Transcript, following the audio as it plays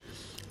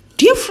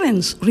Dear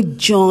friends,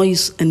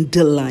 rejoice and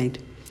delight.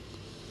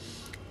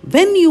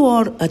 When you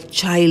are a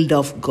child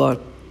of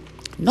God,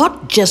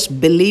 not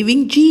just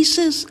believing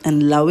Jesus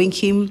and loving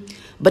Him,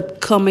 but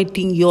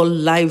committing your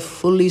life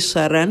fully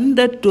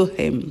surrendered to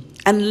Him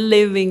and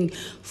living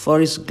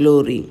for His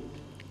glory,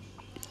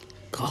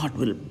 God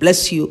will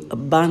bless you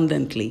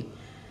abundantly.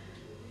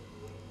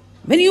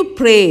 When you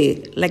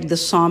pray like the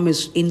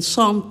psalmist in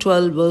Psalm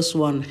 12 verse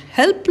 1,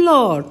 help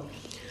Lord,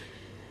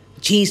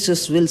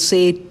 Jesus will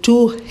say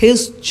to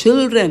His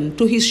children,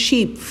 to His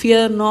sheep,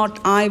 fear not,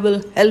 I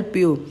will help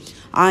you.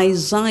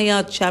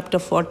 Isaiah chapter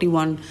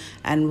 41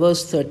 and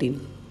verse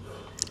 13.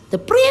 The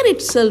prayer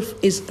itself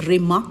is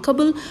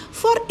remarkable,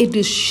 for it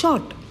is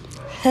short,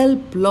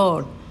 help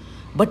Lord,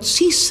 but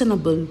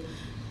seasonable,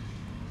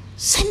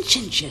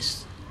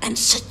 sententious and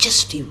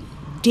suggestive.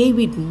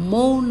 David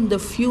mourned the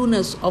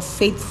fewness of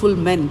faithful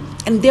men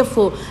and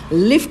therefore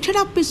lifted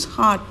up his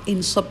heart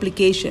in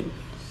supplication.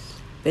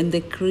 When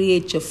the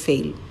Creator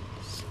failed,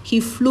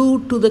 he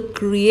flew to the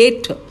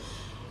Creator.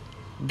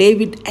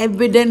 David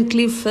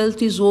evidently felt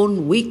his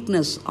own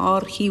weakness,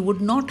 or he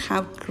would not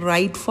have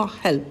cried for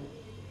help.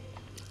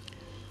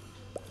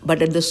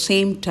 But at the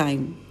same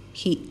time,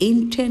 he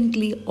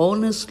intently,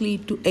 honestly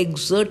to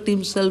exert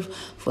himself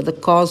for the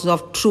cause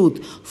of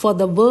truth. For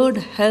the word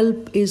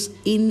help is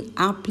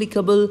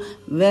inapplicable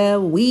where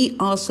we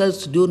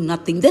ourselves do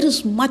nothing. There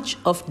is much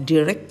of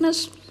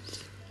directness,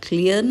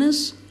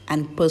 clearness,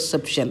 and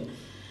perception,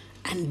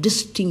 and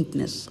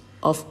distinctness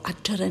of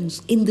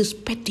utterance in this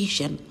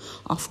petition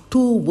of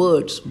two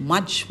words,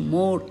 much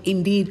more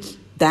indeed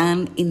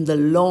than in the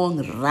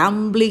long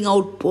rambling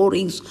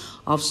outpourings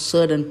of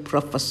certain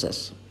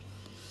professors.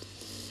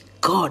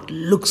 God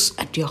looks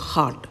at your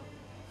heart.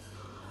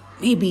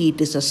 Maybe it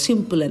is a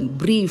simple and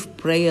brief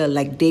prayer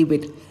like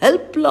David,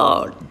 help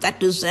Lord,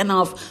 that is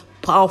enough,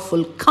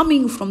 powerful,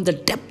 coming from the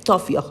depth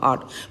of your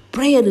heart.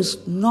 Prayer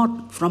is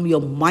not from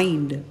your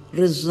mind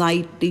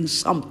reciting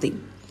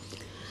something.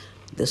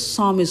 The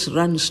psalmist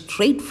runs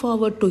straight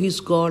forward to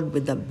his God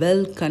with a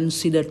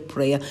well-considered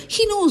prayer.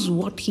 He knows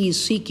what he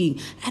is seeking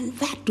and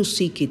where to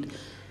seek it.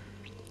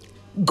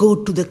 Go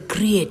to the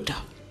Creator,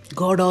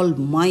 God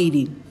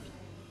Almighty,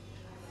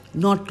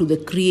 not to the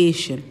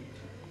creation,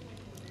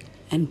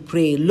 and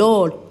pray,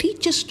 Lord,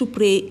 teach us to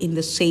pray in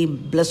the same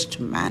blessed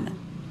manner.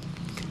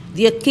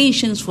 The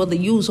occasions for the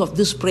use of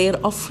this prayer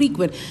are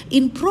frequent.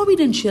 In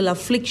providential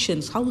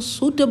afflictions, how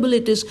suitable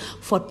it is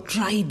for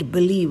tried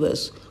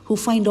believers who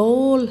find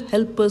all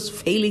helpers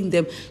failing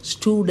them.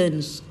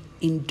 Students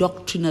in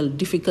doctrinal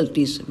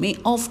difficulties may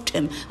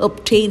often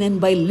obtain,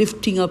 and by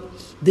lifting up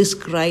this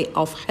cry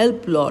of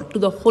help, Lord, to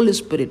the Holy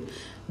Spirit,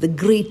 the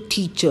great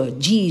teacher,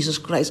 Jesus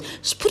Christ,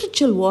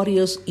 spiritual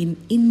warriors in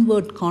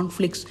inward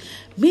conflicts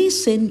may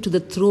send to the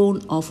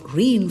throne of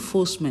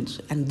reinforcements,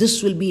 and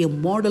this will be a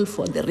model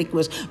for their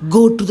request.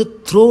 Go to the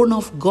throne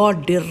of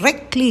God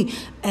directly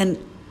and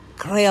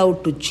cry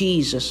out to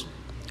Jesus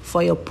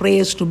for your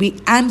prayers to be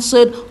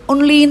answered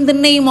only in the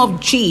name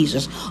of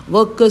Jesus.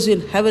 Workers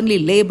in heavenly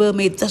labor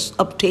may thus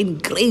obtain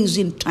grace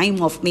in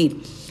time of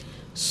need.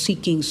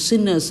 Seeking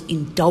sinners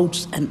in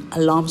doubts and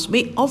alarms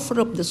may offer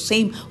up the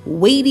same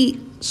weighty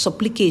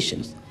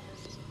supplications.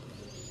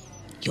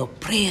 Your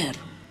prayer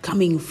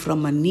coming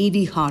from a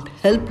needy heart,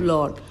 help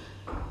Lord,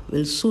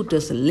 will suit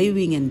us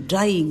living and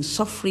dying,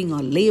 suffering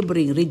or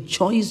laboring,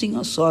 rejoicing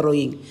or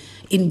sorrowing.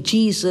 In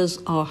Jesus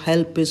our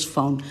help is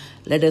found.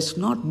 Let us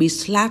not be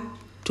slack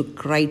to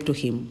cry to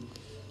Him.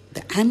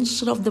 The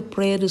answer of the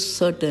prayer is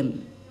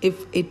certain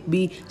if it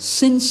be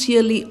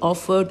sincerely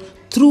offered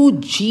through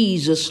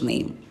Jesus'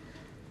 name.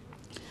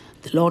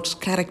 The Lord's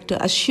character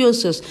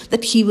assures us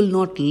that He will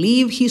not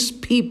leave His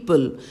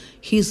people.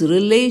 His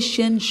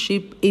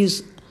relationship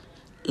is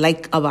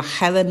like our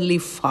Heavenly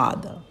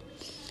Father.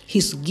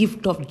 His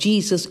gift of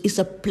Jesus is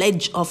a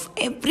pledge of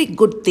every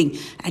good thing,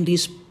 and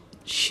His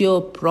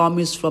sure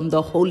promise from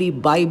the Holy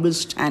Bible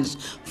stands.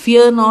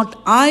 Fear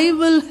not, I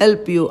will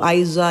help you.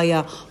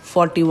 Isaiah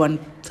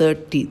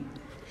 41:30.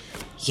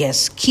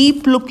 Yes,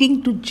 keep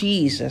looking to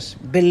Jesus,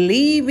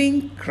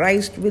 believing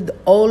Christ with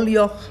all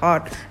your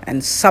heart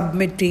and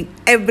submitting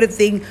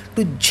everything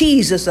to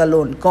Jesus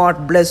alone.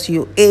 God bless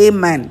you.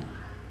 Amen.